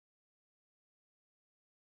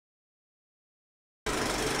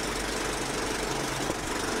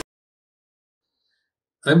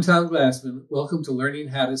I'm Tom Glassman. Welcome to Learning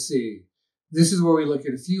How to See. This is where we look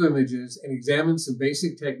at a few images and examine some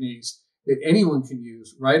basic techniques that anyone can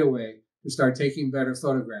use right away to start taking better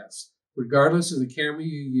photographs, regardless of the camera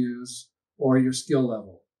you use or your skill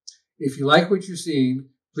level. If you like what you're seeing,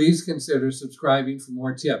 please consider subscribing for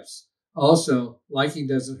more tips. Also, liking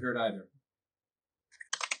doesn't hurt either.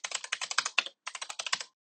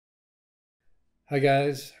 Hi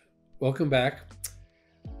guys, welcome back.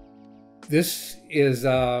 This is,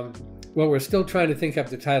 we're still trying to think up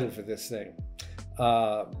the title for this thing.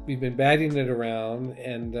 We've been batting it around,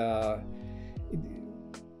 and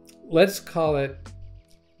let's call it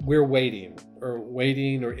We're Waiting,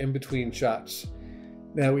 or In Between Shots.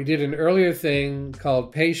 Now, we did an earlier thing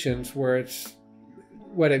called Patience, where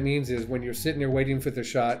what it means is when you're sitting there waiting for the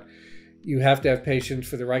shot, you have to have patience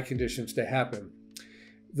for the right conditions to happen.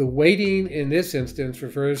 The waiting in this instance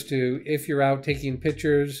refers to if you're out taking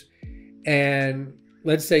pictures and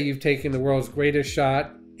let's say you've taken the world's greatest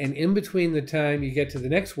shot, and in between the time you get to the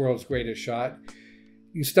next world's greatest shot,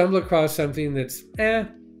 you stumble across something that's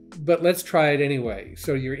but let's try it anyway.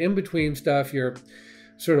 So you're in between stuff, you're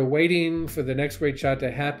sort of waiting for the next great shot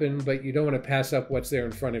to happen, but you don't want to pass up what's there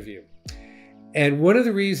in front of you. And one of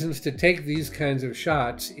the reasons to take these kinds of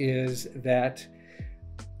shots is that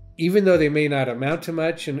even though they may not amount to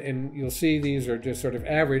much, and you'll see these are just sort of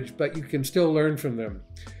average, but you can still learn from them.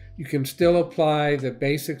 You can still apply the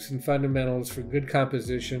basics and fundamentals for good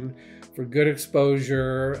composition, for good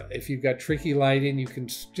exposure. If you've got tricky lighting, you can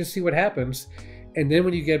just see what happens. And then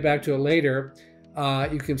when you get back to it later,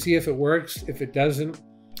 you can see if it works, if it doesn't.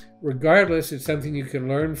 Regardless, it's something you can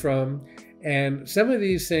learn from. And some of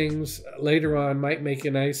these things later on might make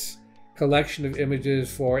a nice collection of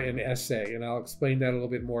images for an essay. And I'll explain that a little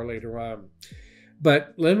bit more later on.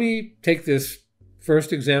 But let me take this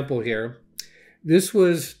first example here. This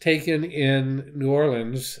was taken in New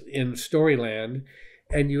Orleans in Storyland,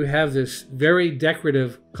 and you have this very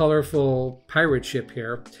decorative, colorful pirate ship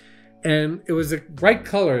here. And it was the bright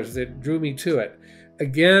colors that drew me to it.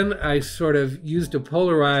 Again, I sort of used a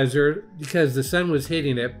polarizer because the sun was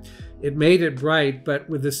hitting it. It made it bright, but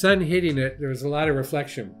with the sun hitting it, there was a lot of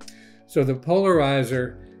reflection. So the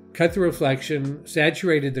polarizer cut the reflection,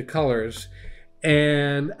 saturated the colors,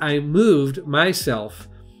 and I moved myself.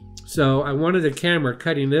 So I wanted the camera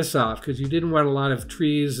cutting this off because you didn't want a lot of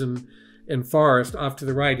trees and forest off to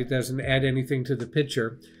the right. It doesn't add anything to the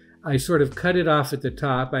picture. I sort of cut it off at the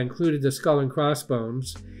top. I included the skull and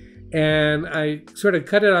crossbones. And I sort of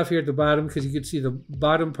cut it off here at the bottom because you could see the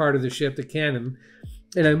bottom part of the ship, the cannon.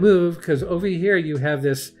 And I moved because over here you have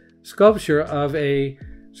this sculpture of a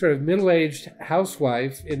sort of middle-aged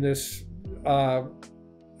housewife in this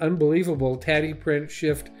unbelievable tatty print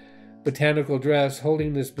shift botanical dress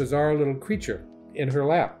holding this bizarre little creature in her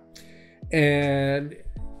lap. And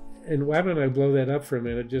why don't I blow that up for a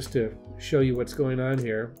minute just to show you what's going on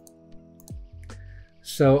here.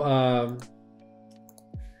 So,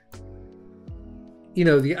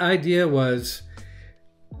 the idea was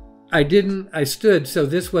I stood so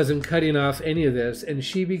this wasn't cutting off any of this, and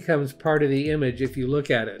she becomes part of the image if you look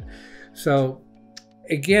at it. So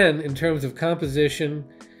again, in terms of composition,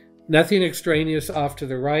 nothing extraneous off to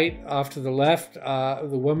the right, off to the left. The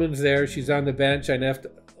woman's there. She's on the bench. I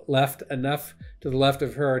left enough to the left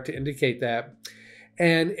of her to indicate that.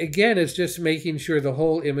 And again, it's just making sure the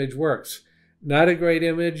whole image works. Not a great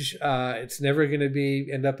image. It's never going to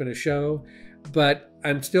end up in a show. But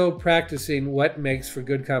I'm still practicing what makes for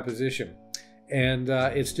good composition. And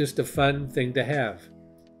it's just a fun thing to have.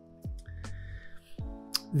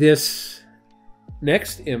 This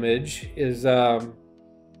next image is...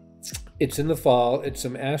 it's in the fall, it's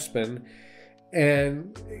some aspen.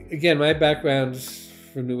 And again, my background's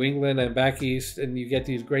from New England, I'm back east, and you get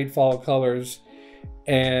these great fall colors.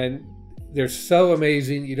 And they're so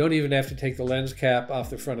amazing, you don't even have to take the lens cap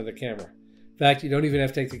off the front of the camera. In fact, you don't even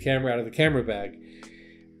have to take the camera out of the camera bag.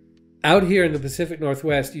 Out here in the Pacific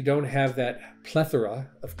Northwest, you don't have that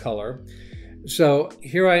plethora of color. So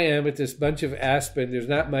here I am at this bunch of aspen. There's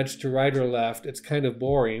not much to right or left. It's kind of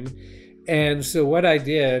boring. And so what I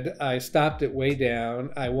did, I stopped it way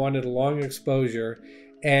down. I wanted a long exposure,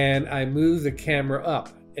 and I moved the camera up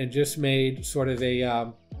and just made sort of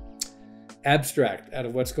a abstract out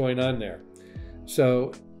of what's going on there.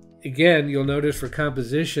 So again, you'll notice for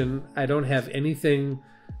composition, I don't have anything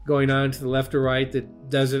going on to the left or right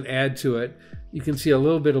that doesn't add to it. You can see a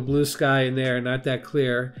little bit of blue sky in there, not that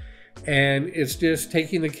clear. And it's just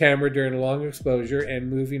taking the camera during a long exposure and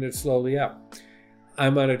moving it slowly up.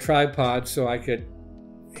 I'm on a tripod, so I could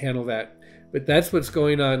handle that. But that's what's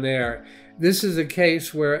going on there. This is a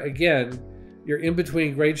case where, again, you're in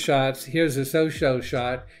between great shots. Here's a so-so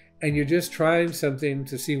shot, and you're just trying something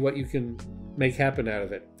to see what you can make happen out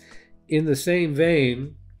of it. In the same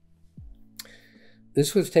vein,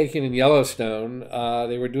 this was taken in Yellowstone.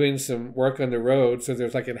 They were doing some work on the road, so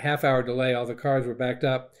there's like a half-hour delay. All the cars were backed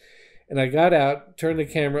up. And I got out, turned the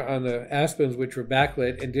camera on the aspens, which were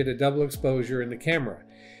backlit, and did a double exposure in the camera.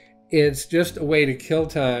 It's just a way to kill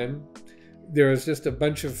time. There was just a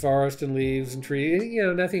bunch of forest and leaves and trees, you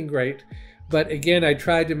know, nothing great. But again, I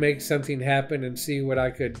tried to make something happen and see what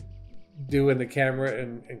I could do in the camera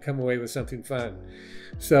and come away with something fun.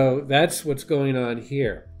 So that's what's going on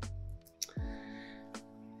here.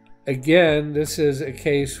 Again, this is a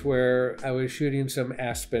case where I was shooting some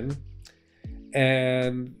aspen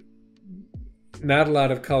and not a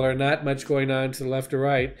lot of color, not much going on to the left or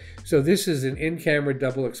right. So this is an in-camera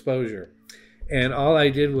double exposure. And all I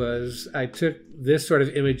did was I took this sort of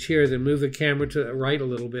image here, then moved the camera to the right a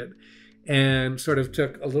little bit, and sort of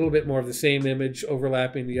took a little bit more of the same image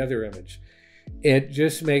overlapping the other image. It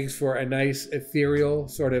just makes for a nice ethereal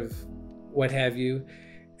sort of what have you.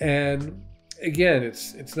 And again,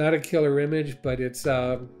 it's not a killer image, but it's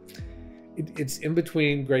in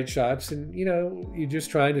between great shots, and you know, you're just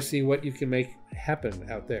trying to see what you can make happen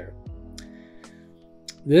out there.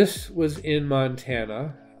 This was in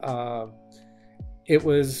Montana. It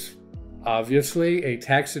was obviously a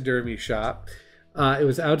taxidermy shop. It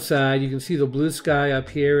was outside. You can see the blue sky up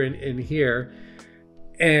here and here.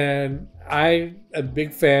 And I'm a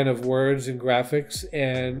big fan of words and graphics,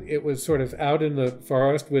 and it was sort of out in the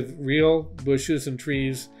forest with real bushes and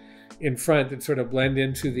trees in front that sort of blend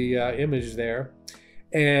into the image there.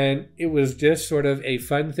 And it was just sort of a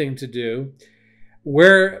fun thing to do,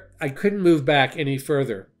 where I couldn't move back any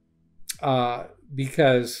further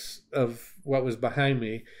because of what was behind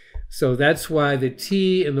me. So that's why the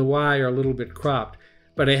T and the Y are a little bit cropped.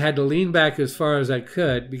 But I had to lean back as far as I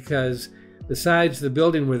could because the sides of the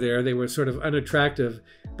building were there. They were sort of unattractive.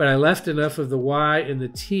 But I left enough of the Y and the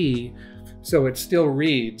T so it still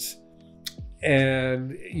reads.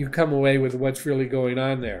 And you come away with what's really going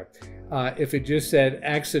on there. If it just said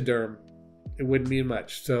Axiderm, it wouldn't mean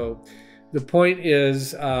much. So the point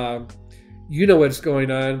is, you know what's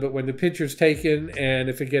going on, but when the picture's taken and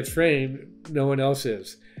if it gets framed, no one else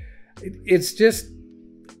is. It's just,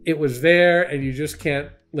 it was there and you just can't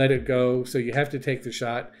let it go. So you have to take the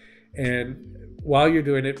shot. And while you're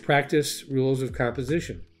doing it, practice rules of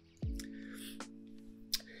composition.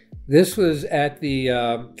 This was at the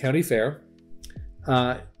county fair.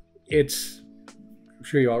 I'm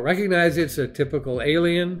sure you all recognize it. It's a typical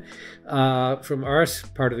alien from our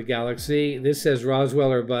part of the galaxy. This says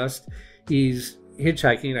Roswell or bust. He's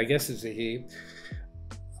hitchhiking. I guess it's a he.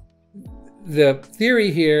 The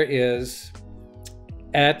theory here is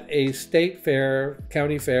at a state fair,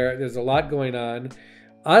 county fair, there's a lot going on.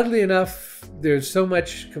 Oddly enough, there's so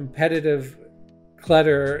much competitive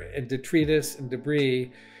clutter and detritus and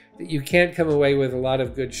debris that you can't come away with a lot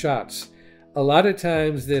of good shots. A lot of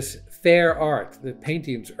times this fair art, the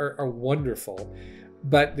paintings are wonderful,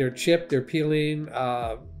 but they're chipped, they're peeling,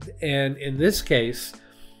 and in this case,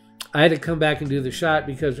 I had to come back and do the shot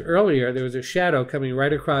because earlier there was a shadow coming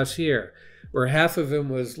right across here where half of him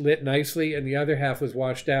was lit nicely and the other half was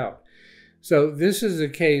washed out. So this is a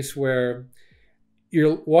case where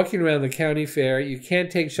you're walking around the county fair, you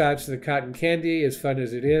can't take shots of the cotton candy, as fun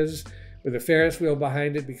as it is, with a Ferris wheel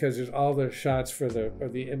behind it because there's all the shots for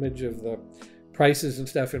the image of the prices and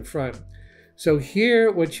stuff in front. So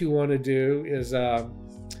here what you want to do is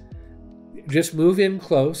just move in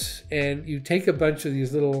close and you take a bunch of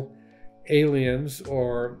these little aliens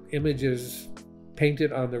or images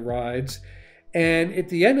painted on the rides, and at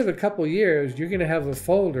the end of a couple years you're going to have a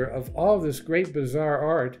folder of all this great bizarre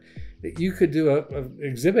art that you could do an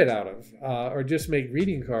exhibit out of or just make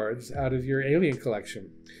reading cards out of your alien collection.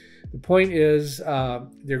 The point is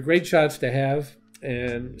they're great shots to have,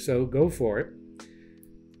 and so go for it.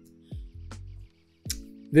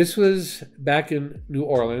 This was back in New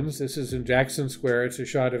Orleans. This is in Jackson Square. It's a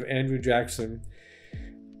shot of Andrew Jackson.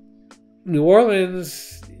 New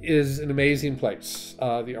Orleans is an amazing place.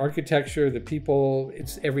 The architecture, the people,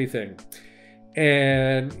 it's everything.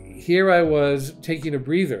 And here I was taking a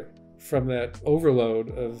breather from that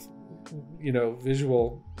overload of,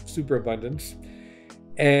 visual superabundance.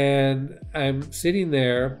 And I'm sitting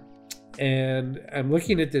there and I'm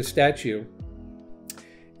looking at this statue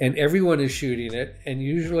and everyone is shooting it. And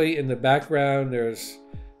usually in the background, there's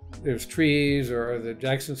trees or the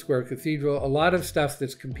Jackson Square Cathedral, a lot of stuff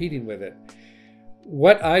that's competing with it.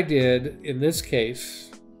 What I did in this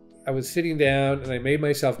case, I was sitting down and I made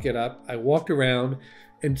myself get up. I walked around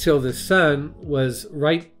until the sun was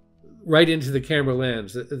right right into the camera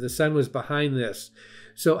lens. The sun was behind this.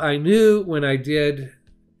 So I knew when I did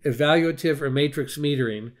evaluative or matrix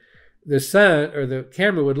metering, the sun or the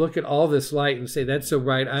camera would look at all this light and say, that's so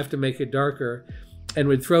bright, I have to make it darker, and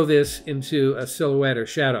would throw this into a silhouette or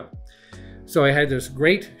shadow. So I had this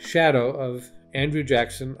great shadow of Andrew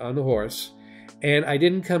Jackson on the horse, and I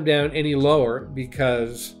didn't come down any lower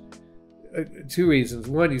because two reasons.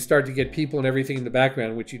 One, you start to get people and everything in the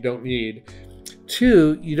background, which you don't need.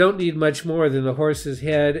 Two, you don't need much more than the horse's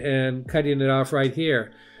head and cutting it off right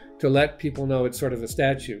here to let people know it's sort of a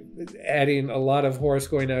statue. Adding a lot of horse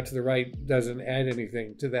going out to the right doesn't add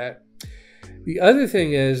anything to that. The other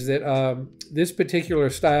thing is that this particular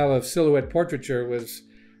style of silhouette portraiture was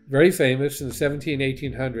very famous in the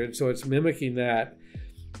 1800s, so it's mimicking that.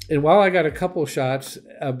 And while I got a couple shots,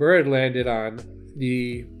 a bird landed on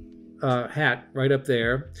the hat right up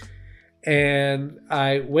there. And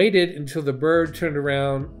I waited until the bird turned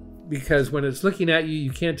around, because when it's looking at you,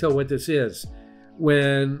 you can't tell what this is.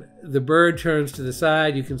 When the bird turns to the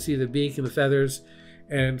side, you can see the beak and the feathers,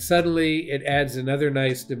 and suddenly it adds another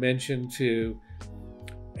nice dimension to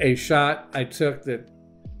a shot I took that,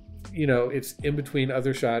 you know, it's in between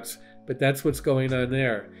other shots, but that's what's going on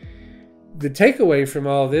there. The takeaway from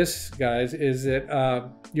all this, guys, is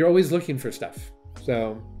that you're always looking for stuff.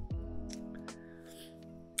 So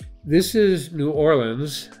this is New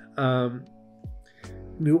Orleans.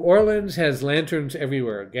 New Orleans has lanterns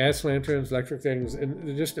everywhere, gas lanterns, electric things, and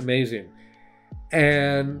they're just amazing.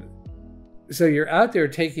 And so you're out there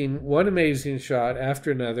taking one amazing shot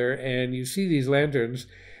after another, and you see these lanterns.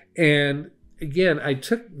 And again, I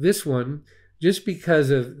took this one just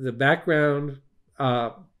because of the background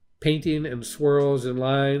painting and swirls and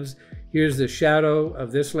lines. Here's the shadow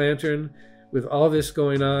of this lantern with all this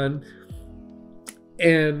going on.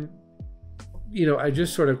 And, you know, I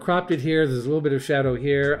just sort of cropped it here. There's a little bit of shadow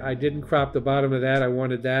here. I didn't crop the bottom of that. I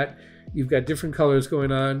wanted that. You've got different colors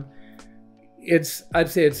going on. I'd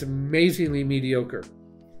say it's amazingly mediocre.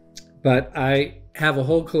 But I have a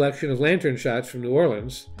whole collection of lantern shots from New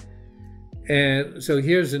Orleans. And so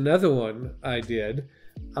here's another one I did.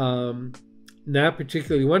 Not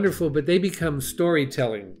particularly wonderful, but they become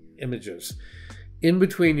storytelling images. In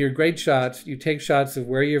between your great shots, you take shots of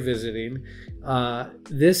where you're visiting.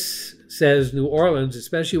 This says New Orleans,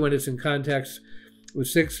 especially when it's in context with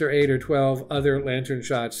 6 or 8 or 12 other lantern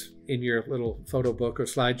shots in your little photo book or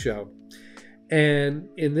slideshow. And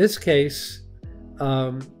in this case,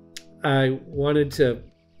 I wanted to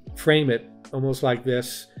frame it almost like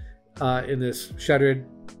this in this shuttered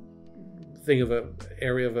thing of an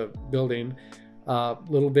area of a building, a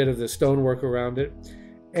little bit of the stonework around it.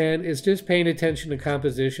 And it's just paying attention to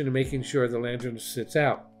composition and making sure the lantern sits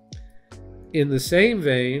out. In the same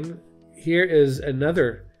vein, here is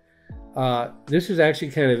another, this is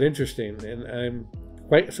actually kind of interesting, and I'm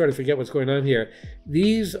quite sort of forget what's going on here.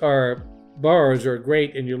 These are bars or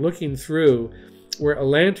grate, and you're looking through where a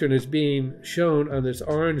lantern is being shown on this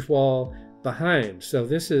orange wall behind. So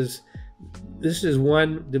this is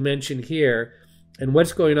one dimension here, and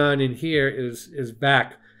what's going on in here is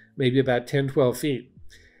back maybe about 10-12 feet.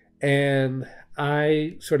 And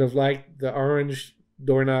I sort of like the orange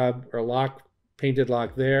doorknob or lock, painted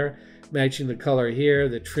lock there, matching the color here.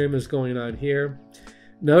 The trim is going on here.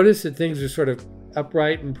 Notice that things are sort of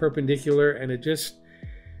upright and perpendicular, and it just,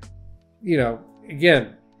 you know,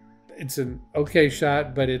 again, it's an okay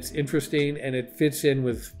shot, but it's interesting and it fits in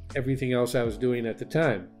with everything else I was doing at the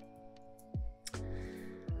time.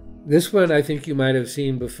 This one I think you might have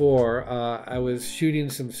seen before. I was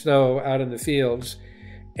shooting some snow out in the fields,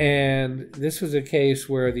 and this was a case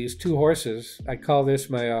where these two horses, I call this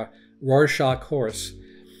my Rorschach horse,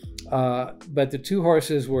 but the two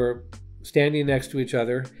horses were standing next to each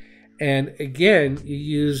other. And again, you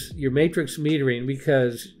use your matrix metering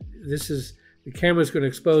because the camera's going to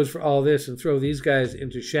expose for all this and throw these guys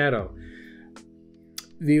into shadow.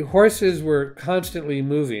 The horses were constantly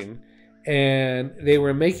moving, and they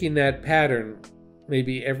were making that pattern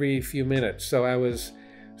maybe every few minutes. So I was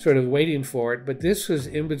sort of waiting for it, but this was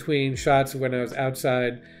in between shots when I was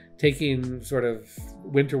outside taking sort of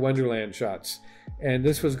winter wonderland shots, and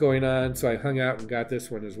this was going on, so I hung out and got this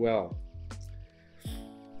one as well.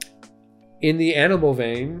 In the animal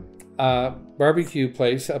vein, barbecue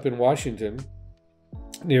place up in Washington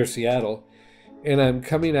near Seattle, and I'm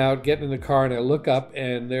coming out, getting in the car, and I look up,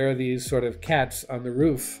 and there are these sort of cats on the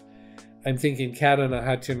roof. I'm thinking cat on a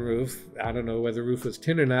hot tin roof. I don't know whether the roof was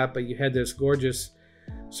tin or not, but you had this gorgeous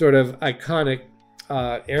sort of iconic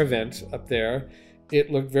air vent up there.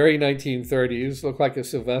 It looked very 1930s, looked like a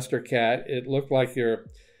Sylvester cat. It looked like your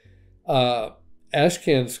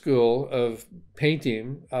Ashcan school of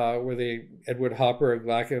painting, where Edward Hopper or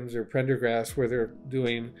Glackens or Prendergast, where they're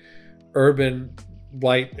doing urban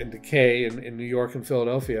blight and decay in New York and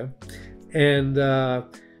Philadelphia. And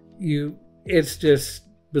it's just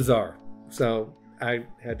bizarre. So I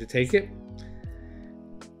had to take it.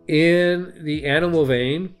 In the animal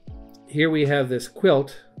vein, here we have this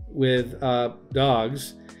quilt with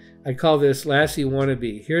dogs. I call this Lassie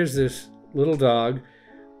Wannabe. Here's this little dog,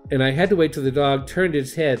 and I had to wait till the dog turned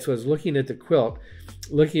its head, so I was looking at the quilt,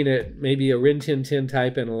 looking at maybe a Rin Tin Tin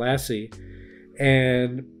type and a Lassie,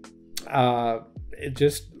 and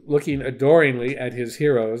just looking adoringly at his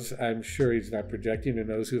heroes. I'm sure he's not projecting and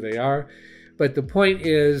knows who they are, but the point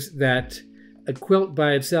is that a quilt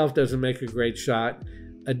by itself doesn't make a great shot.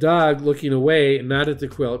 A dog looking away and not at the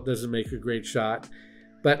quilt doesn't make a great shot.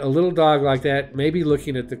 But a little dog like that, maybe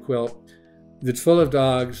looking at the quilt that's full of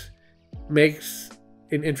dogs, makes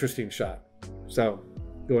an interesting shot. So,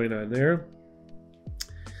 going on there.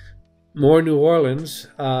 More New Orleans.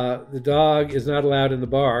 The dog is not allowed in the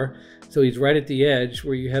bar, so he's right at the edge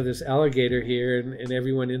where you have this alligator here and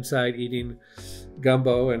everyone inside eating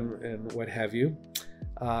gumbo and what have you.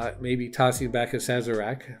 Maybe tossing back a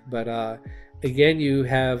Sazerac. But again, you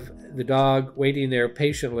have the dog waiting there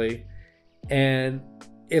patiently, and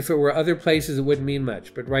if it were other places, it wouldn't mean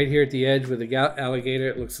much. But right here at the edge with the alligator,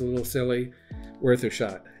 it looks a little silly. Worth a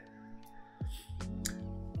shot.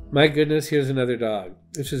 My goodness, here's another dog.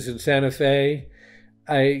 This is in Santa Fe.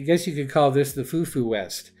 I guess you could call this the Foo-Foo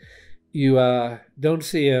West. You don't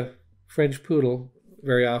see a French poodle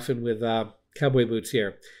very often with cowboy boots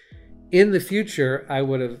here. In the future, I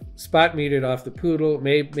would have spot metered off the poodle,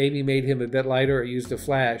 maybe made him a bit lighter or used a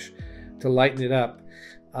flash to lighten it up.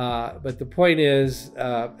 But the point is,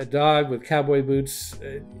 a dog with cowboy boots,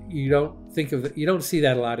 you don't see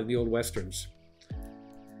that a lot in the old westerns.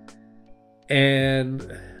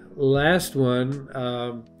 And last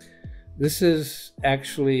one, this is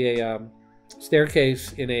actually a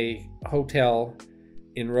staircase in a hotel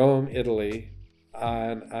in Rome, Italy.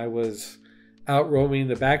 And I was out roaming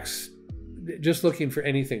the backs, just looking for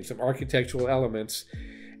anything, some architectural elements.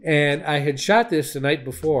 And I had shot this the night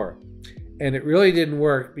before. And it really didn't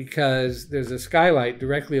work because there's a skylight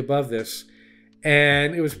directly above this,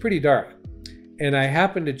 and it was pretty dark. And I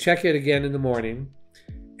happened to check it again in the morning,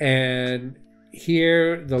 and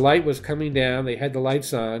here the light was coming down. They had the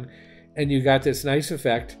lights on, and you got this nice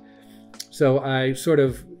effect. So I sort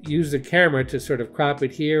of used the camera to sort of crop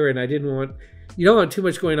it here, and you don't want too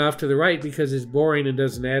much going off to the right because it's boring and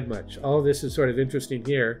doesn't add much. All of this is sort of interesting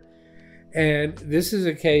here. And this is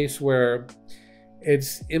a case where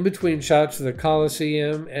it's in between shots of the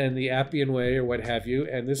Colosseum and the Appian Way or what have you,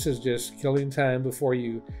 and this is just killing time before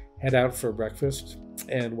you head out for breakfast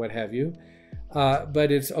and what have you.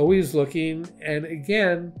 But it's always looking, and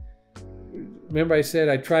again, remember I said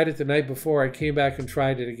I tried it the night before, I came back and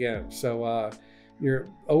tried it again. So you're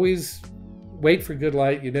always, wait for good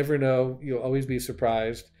light, you never know, you'll always be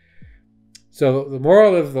surprised. So the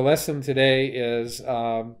moral of the lesson today is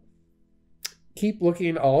keep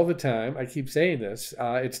looking all the time. I keep saying this.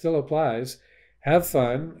 It still applies. Have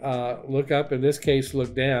fun. Look up. In this case,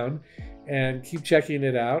 look down. And keep checking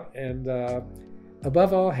it out. And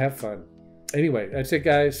above all, have fun. Anyway, that's it,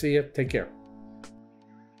 guys. See you. Take care.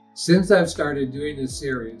 Since I've started doing this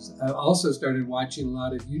series, I've also started watching a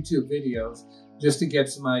lot of YouTube videos just to get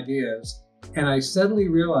some ideas. And I suddenly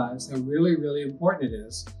realized how really, really important it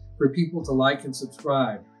is for people to like and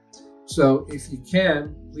subscribe. So if you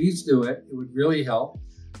can, please do it. It would really help.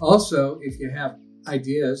 Also, if you have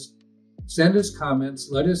ideas, send us comments.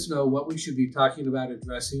 Let us know what we should be talking about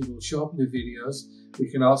addressing. We'll show up in the videos.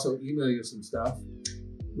 We can also email you some stuff.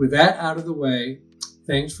 With that out of the way,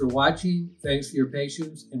 thanks for watching. Thanks for your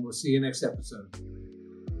patience, and we'll see you next episode.